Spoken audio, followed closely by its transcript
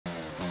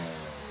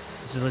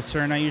This is the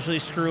turn I usually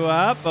screw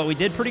up, but we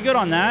did pretty good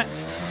on that.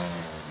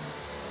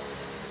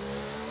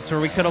 That's where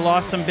we could have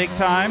lost some big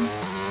time.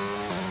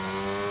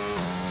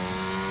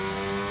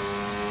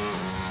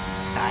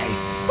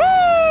 Nice.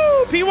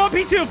 Woo! P1,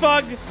 P2,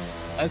 Fug.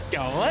 Let's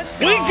go. Let's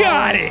go. We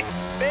got it.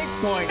 Big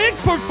points. Big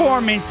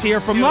performance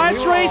here from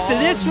last race to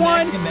this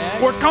one.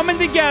 We're coming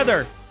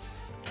together.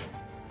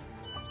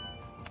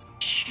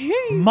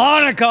 Jeez.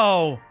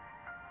 Monaco.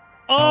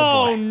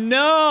 Oh,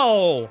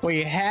 no.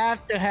 We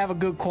have to have a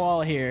good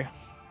qual here.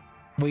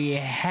 We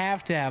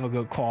have to have a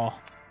good qual.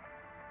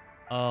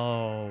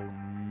 Oh,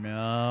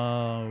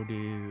 no,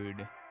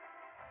 dude.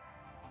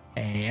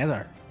 Hey,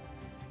 there.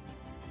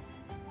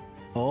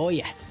 Oh,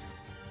 yes.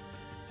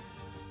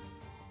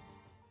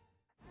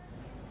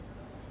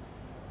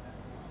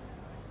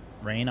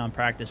 Rain on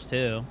practice,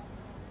 too.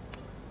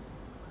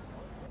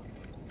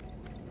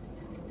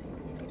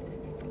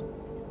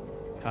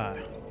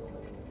 God.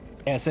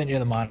 Yeah, I sent you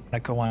the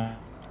Monaco one.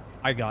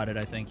 I got it,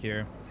 I think,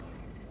 here.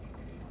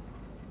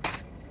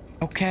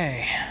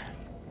 Okay.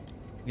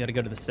 You gotta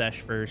go to the sesh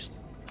first.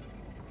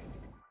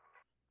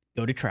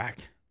 Go to track.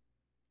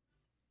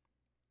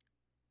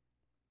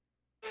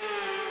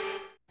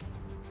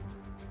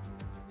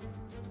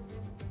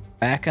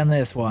 Back on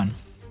this one.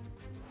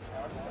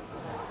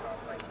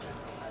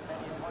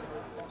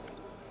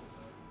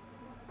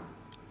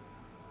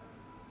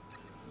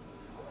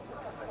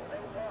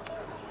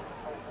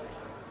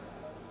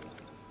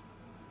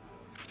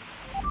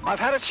 I've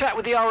had a chat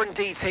with the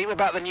R&D team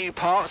about the new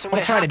parts, and I'll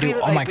we're try to happy do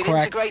that all they've my been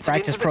correct integrated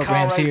practice into the car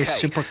programs here okay.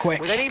 super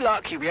quick. With any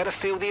luck, you'll be able to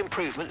feel the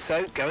improvement,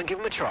 so go and give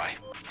them a try.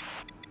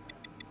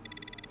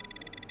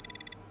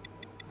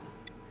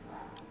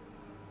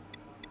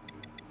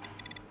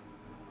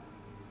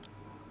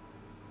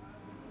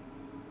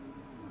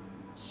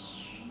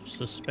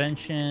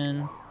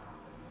 Suspension.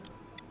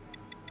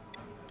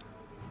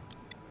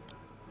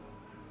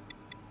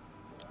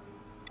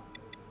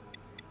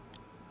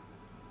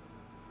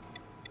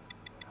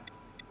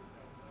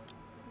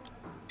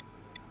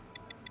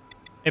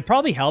 It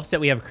probably helps that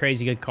we have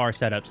crazy good car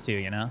setups too,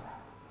 you know?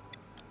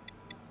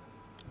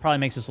 Probably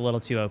makes us a little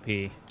too OP.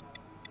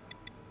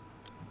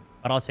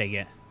 But I'll take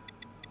it.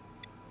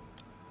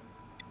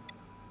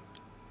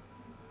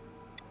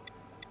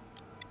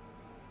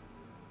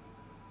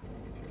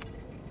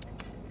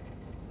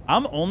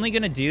 I'm only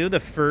going to do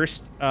the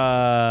first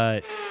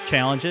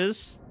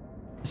challenges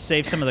to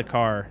save some of the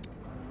car.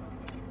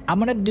 I'm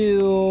going to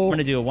do... I'm going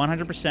to do a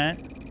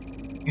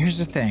 100%. Here's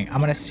the thing. I'm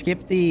going to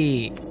skip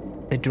the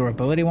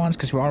durability ones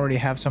because we already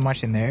have so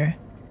much in there.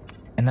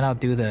 And then I'll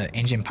do the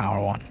engine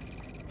power one.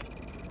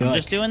 I'm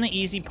just doing the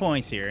easy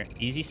points here.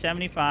 Easy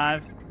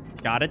 75.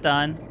 Got it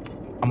done.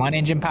 Come on,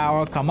 engine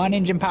power. Come on,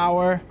 engine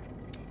power.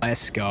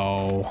 Let's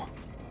go.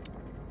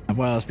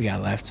 What else we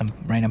got left? Some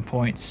random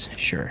points?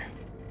 Sure.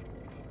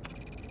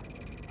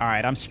 All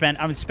right, I'm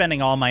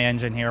spending all my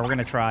engine here. We're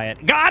gonna try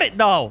it. Got it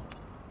though.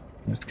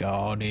 Let's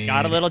go, dude.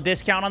 Got a little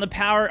discount on the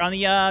power on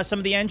the some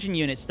of the engine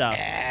unit stuff.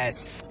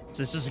 Yes.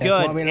 So this is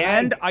good.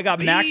 And I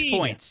got max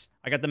points.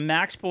 I got the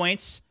max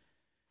points.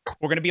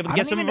 We're gonna be able to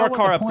get some of our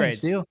car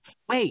upgrades.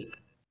 Wait,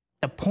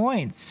 the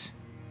points.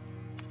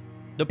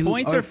 The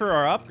points are for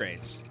our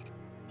upgrades.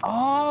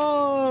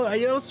 Oh,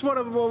 that's what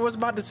I was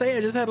about to say.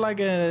 I just had like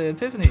an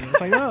epiphany. It's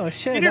like, oh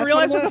shit. You didn't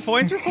realize what the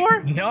points were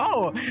for?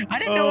 No, I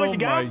didn't know what you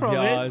got from it.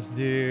 Oh my gosh,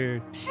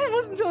 dude. Shit, it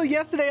wasn't until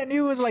yesterday I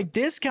knew it was like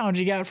discounts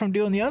you got from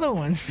doing the other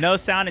ones. No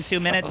sound in 2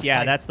 minutes?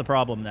 Yeah, that's the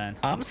problem then.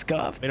 I'm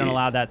scuffed. We don't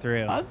allow that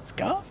through. I'm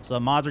scuffed. So the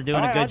mods are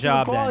doing a good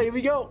job then. Here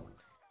we go.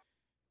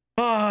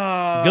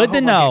 Good to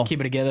know.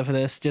 Keep it together for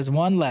this. Just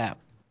one lap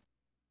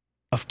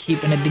of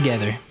keeping it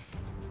together.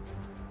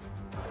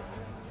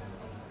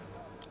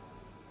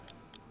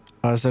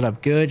 I set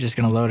up good. Just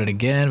gonna load it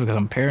again because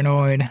I'm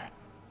paranoid.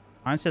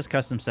 Mine says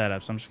custom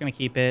setup, so I'm just gonna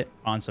keep it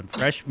on some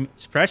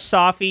fresh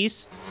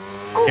softies.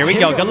 Here we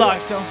go. Good luck.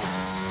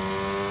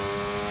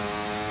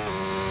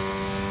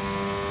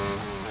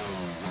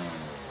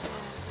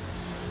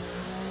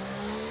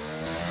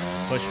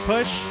 Push,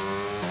 push.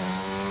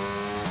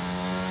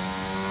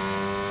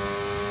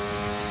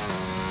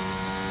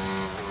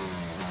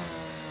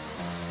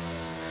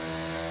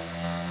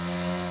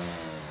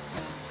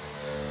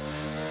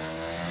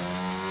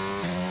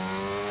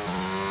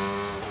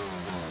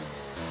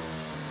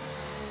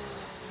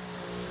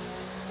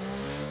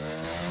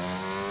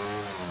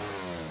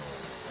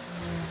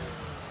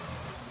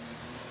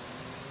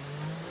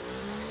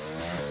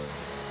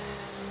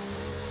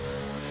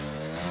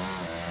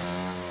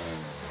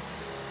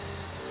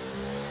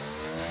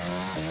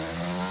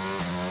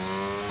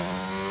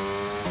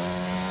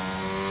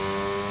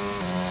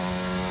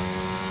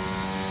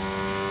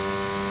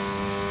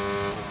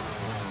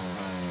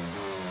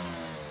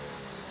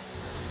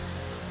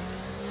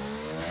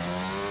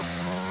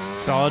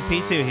 Solid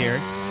P2 here.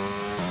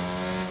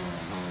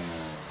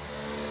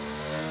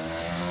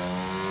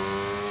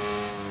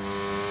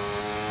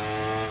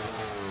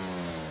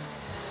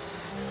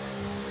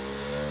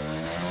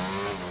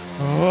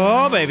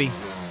 Oh, baby.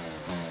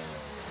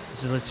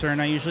 This is the turn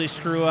I usually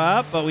screw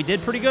up, but we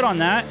did pretty good on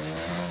that.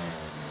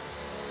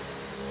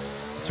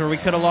 That's where we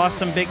could have lost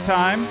some big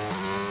time.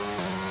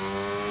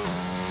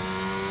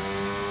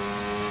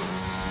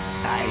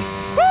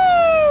 Nice.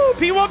 Woo!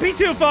 P1,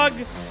 P2, Fug.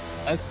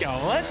 Let's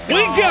go. Let's go.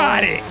 We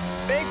got it.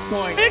 Big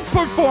points. Big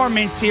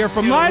performance here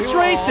from last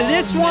race to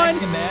this one.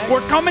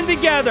 We're coming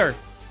together.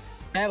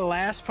 That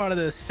last part of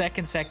the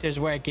second sector is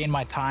where I gained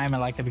my time at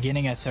like the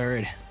beginning of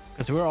third.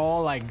 Because we were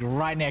all like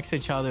right next to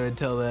each other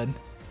until then.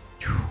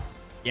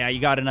 Yeah, you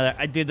got another.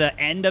 I did the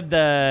end of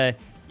the...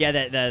 Yeah,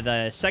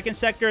 the second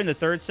sector and the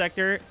third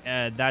sector,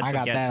 that's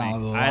what gets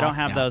me. I don't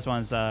have those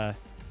ones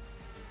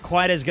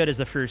quite as good as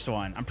the first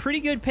one. I'm pretty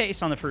good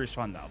pace on the first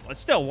one, though. But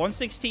still,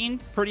 116,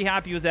 pretty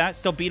happy with that.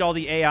 Still beat all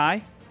the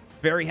AI.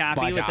 Very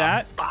happy with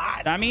that.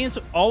 That means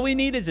all we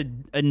need is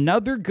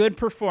another good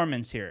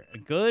performance here. A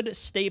good,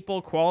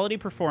 staple, quality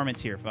performance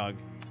here, Fug.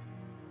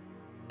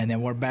 And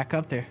then we're back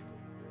up there.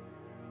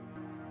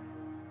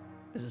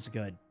 This is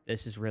good.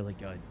 This is really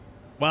good.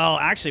 Well,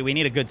 actually, we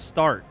need a good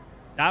start.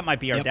 That might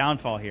be our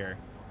downfall here.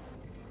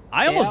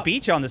 I almost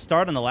beat you on the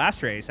start on the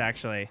last race,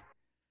 actually.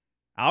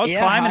 I was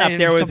climbing up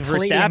there with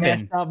Verstappen.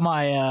 Messed up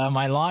my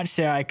my launch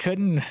there. I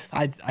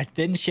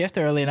didn't shift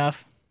early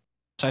enough.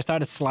 So I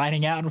started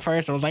sliding out in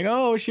first. I was like,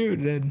 oh, shoot.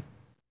 And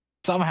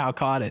somehow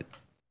caught it.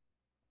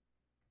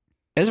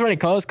 It was pretty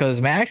close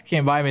because Max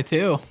came by me,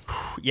 too.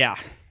 Yeah.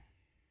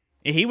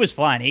 He was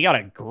flying. He got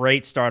a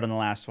great start on the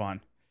last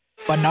one.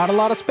 But not a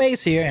lot of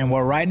space here, and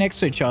we're right next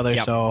to each other,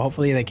 so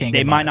hopefully they can't get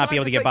by. They might not be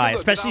able to get by,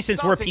 especially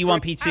since we're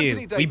P1,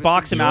 P2. We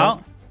box him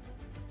out,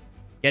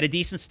 get a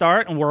decent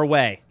start, and we're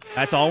away.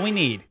 That's all we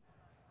need.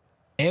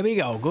 Here we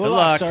go. Good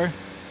luck, sir.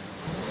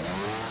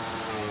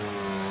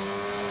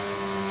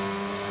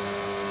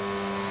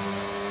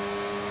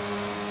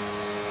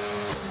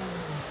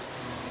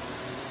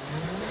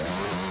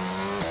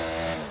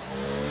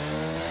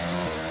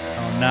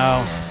 Oh,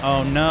 no.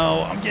 Oh,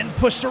 no. I'm getting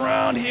pushed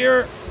around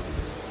here.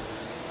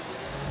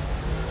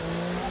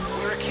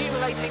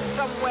 Accumulating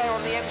somewhere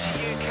on the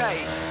MG UK.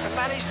 To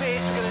manage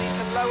this, we're going to need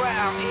to lower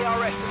our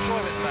ERS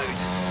deployment mode.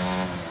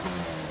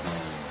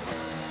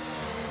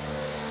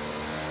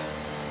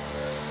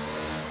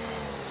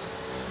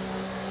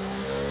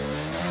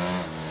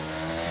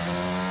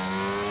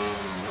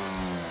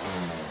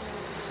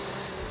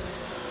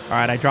 All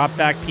right, I dropped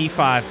back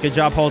P5. Good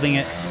job holding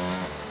it.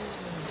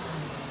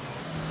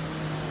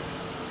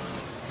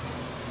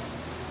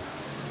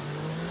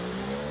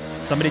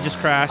 Somebody just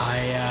crashed.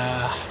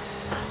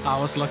 I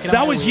was looking at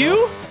that was wheel.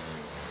 you?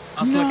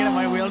 I was looking at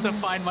my wheel to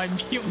find my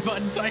mute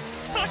button so I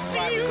could talk to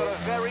you.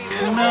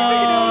 No.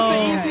 It was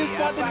the easiest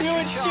spot to do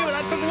it. Shoot,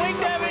 I took wing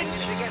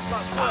damage.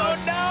 Oh,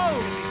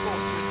 no.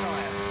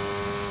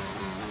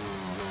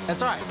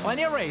 That's all right.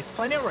 Plenty of race.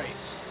 Plenty of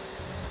race.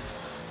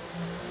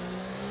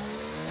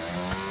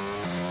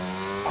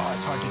 Oh,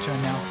 it's hard to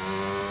turn now.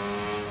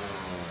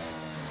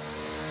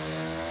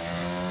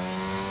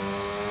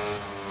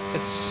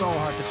 It's so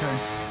hard to turn.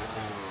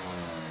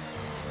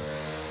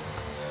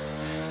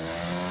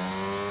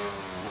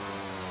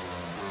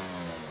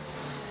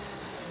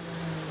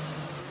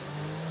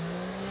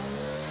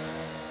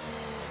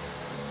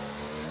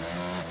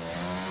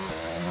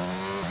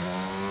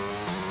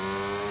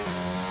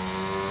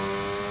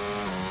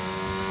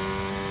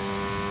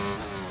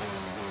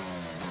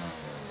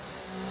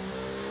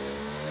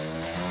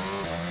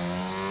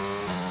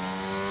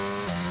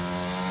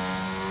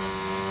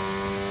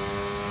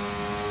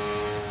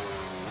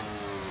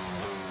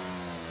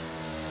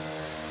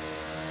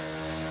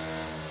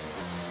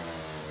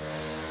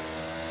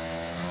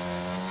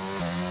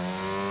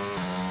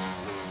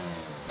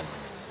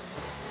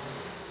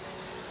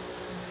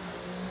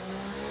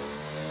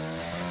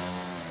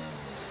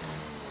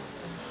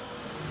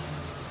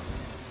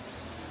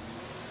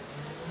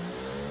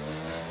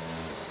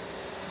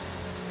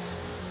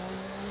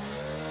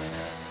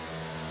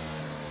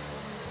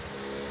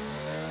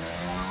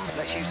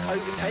 Let's use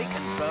overtake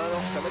and burn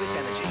off some of this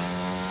energy.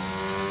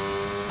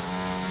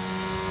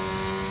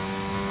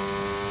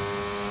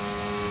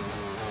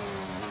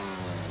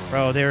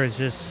 Bro, there is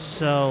just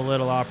so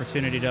little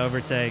opportunity to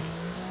overtake.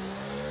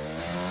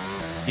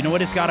 You know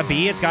what it's got to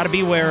be? It's got to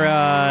be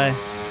where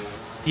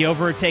the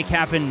overtake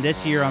happened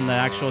this year on the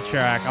actual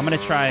track. I'm going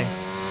to try...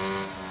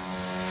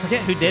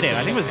 forget who did it.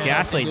 I think it was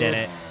Gasly did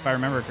it, if I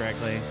remember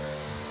correctly.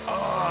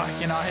 Oh, I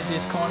cannot hit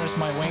these corners.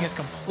 My wing is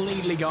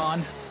completely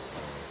gone.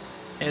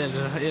 It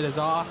is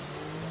off.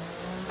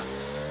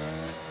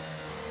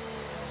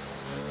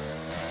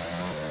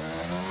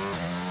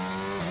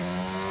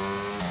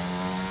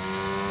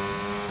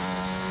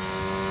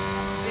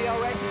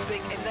 DRS is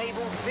being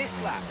enabled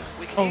this lap.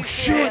 Oh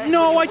shit,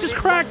 no, I just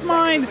cracked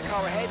mine.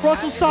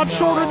 Russell stopped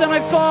shorter than I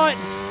thought.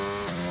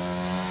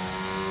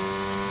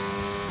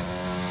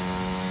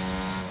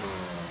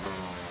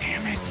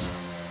 Damn it.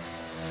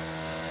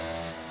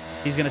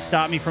 He's going to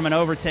stop me from an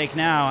overtake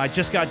now. I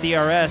just got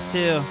DRS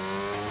too.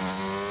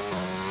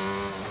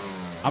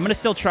 I'm going to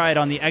still try it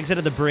on the exit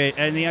of the bridge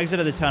and the exit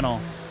of the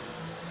tunnel.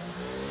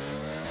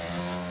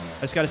 I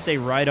just got to stay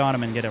right on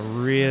him and get a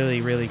really,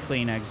 really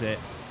clean exit.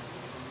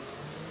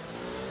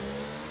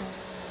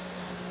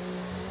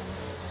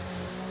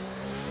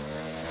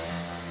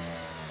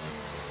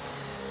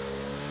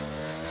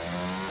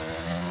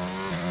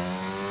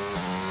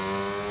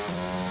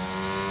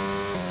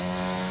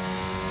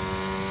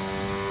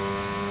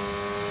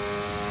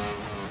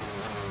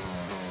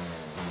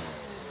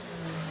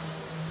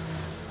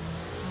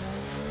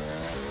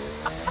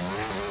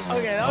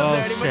 Okay, that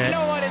was dirty, but you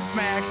know what? It's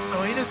Max,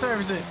 so he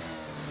deserves it.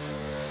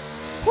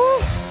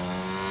 Whew.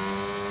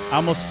 I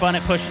almost spun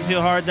it pushing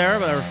too hard there,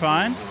 but we're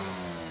fine.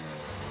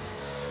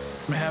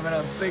 I'm having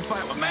a big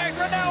fight with Max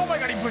right now. Oh my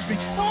god, he pushed me.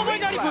 Oh my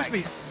god, he pushed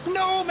me.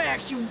 No,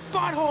 Max, you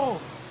butthole.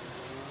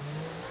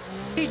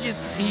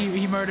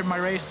 He murdered my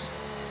race.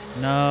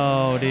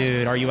 No,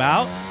 dude. Are you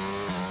out?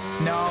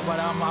 No, but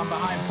I'm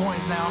behind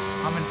points now.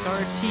 I'm in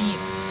 13th.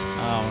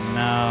 Oh,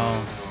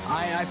 no.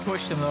 I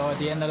pushed him, though, at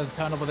the end of the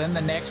tunnel, but then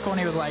the next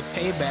corner, he was like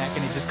payback,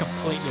 and he just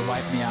completely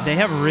wiped me out. They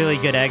have really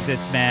good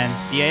exits, man.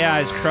 The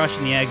AI is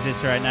crushing the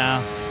exits right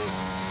now.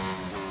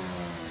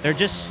 They're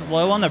just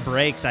slow on the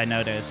brakes, I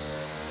notice.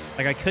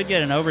 Like, I could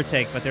get an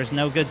overtake, but there's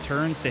no good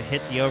turns to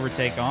hit the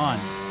overtake on.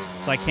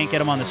 So I can't get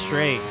them on the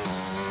straight.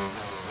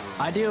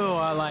 I do,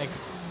 like,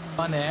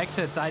 on the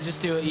exits, I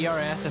just do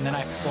ERS, and then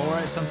I floor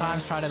it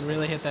sometimes, try to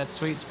really hit that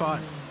sweet spot.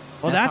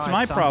 Well, that's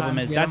my problem,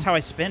 is that's how I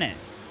spin it.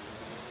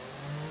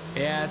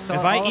 Yeah, it's if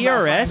I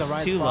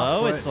ERS too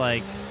low, it's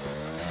like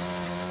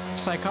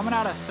coming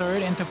out of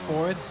third into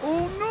fourth.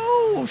 Oh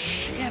no!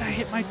 Shit! I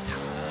hit my.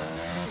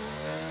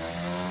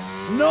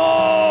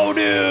 No,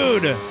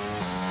 dude!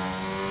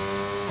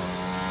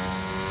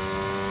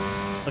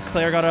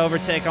 Leclerc got to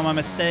overtake on my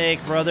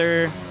mistake,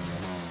 brother.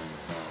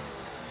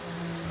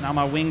 Now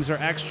my wings are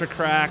extra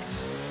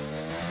cracked.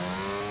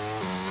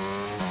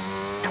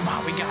 Come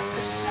on, we got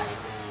this.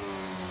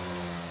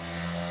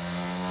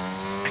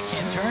 I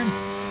can't turn.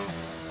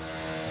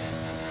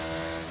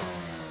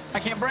 I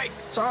can't brake.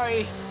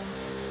 Sorry.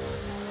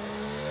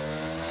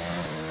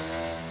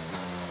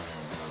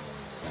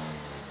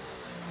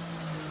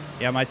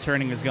 Yeah, my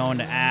turning is going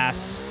to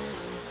ass.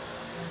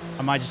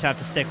 I might just have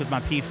to stick with my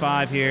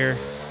P5 here.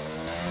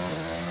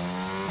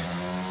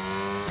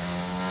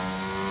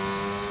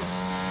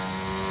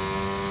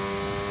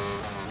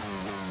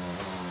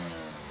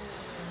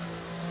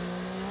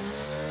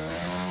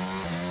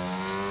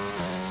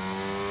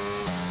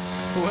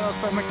 Who else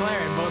but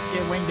Mclaren? Both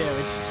get wing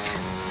damage.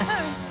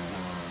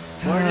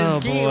 Oh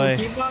boy.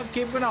 Keep up,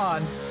 keeping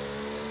on.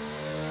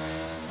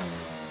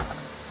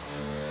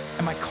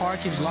 And my car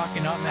keeps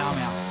locking up now. I'm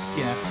out.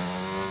 Yeah.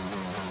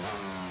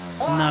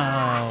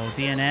 No,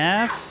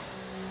 DNF?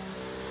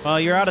 Well,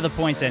 you're out of the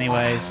points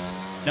anyways.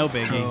 No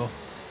biggie. True.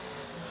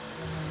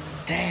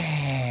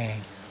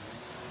 Dang.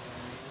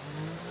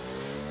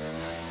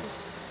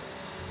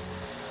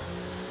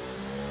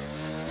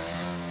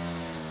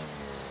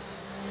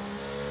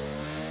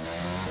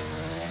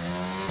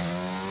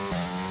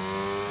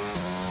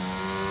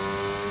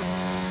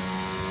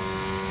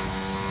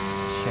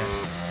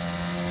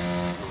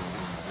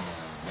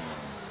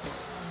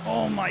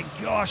 Oh my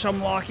gosh,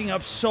 I'm locking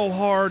up so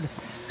hard.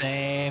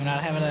 Same,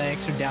 not having an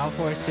extra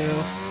downforce too.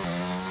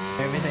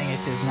 Everything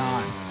is just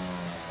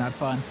not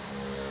fun.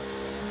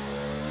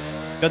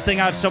 Good thing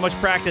I have so much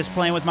practice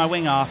playing with my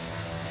wing off.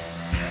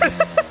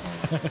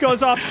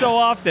 Goes off so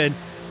often.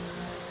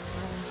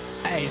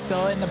 Hey,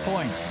 still in the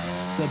points.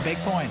 It's the big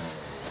points.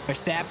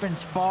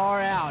 Verstappen's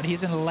far out.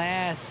 He's in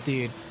last,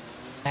 dude.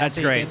 That's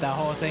great. He did the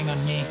whole thing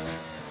on me.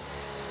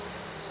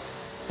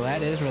 Well,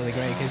 that is really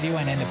great because you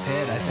went into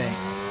pit, I think.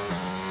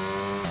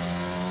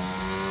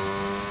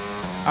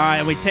 All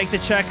right, we take the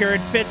checkered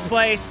 5th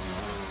place.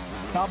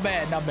 Not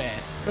bad, not bad.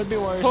 Could be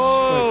worse.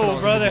 Oh,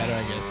 brother. Better,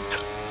 I guess.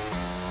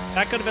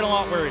 That could have been a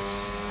lot worse.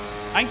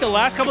 I think the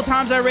last couple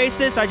times I raced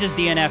this, I just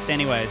DNF'd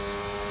anyways.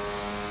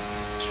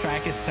 This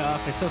track is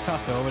tough. It's so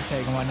tough to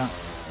overtake and whatnot.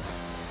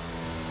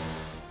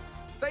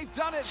 They've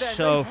done it then.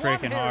 So They've won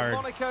freaking here hard. in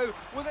Monaco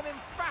with an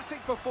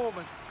emphatic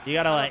performance. You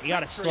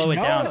gotta slow it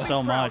down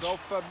so much.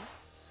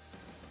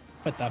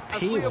 But the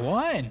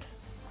P1.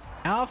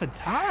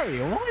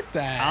 AlphaTauri, what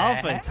the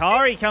heck?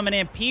 AlphaTauri coming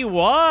in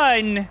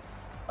P1.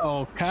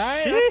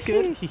 Okay, that's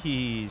good.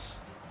 Jeez.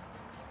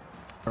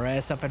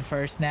 Perez up in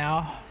first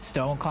now.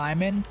 Stone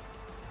climbing.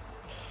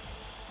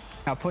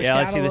 Yeah,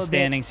 let's see the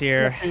standings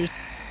here.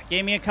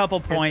 Gave me a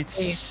couple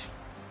points.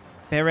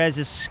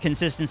 Perez's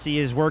consistency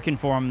is working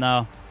for him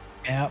though.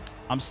 Yep.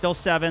 I'm still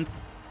 7th.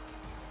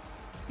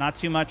 Not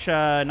too much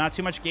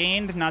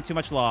gained, not too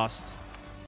much lost.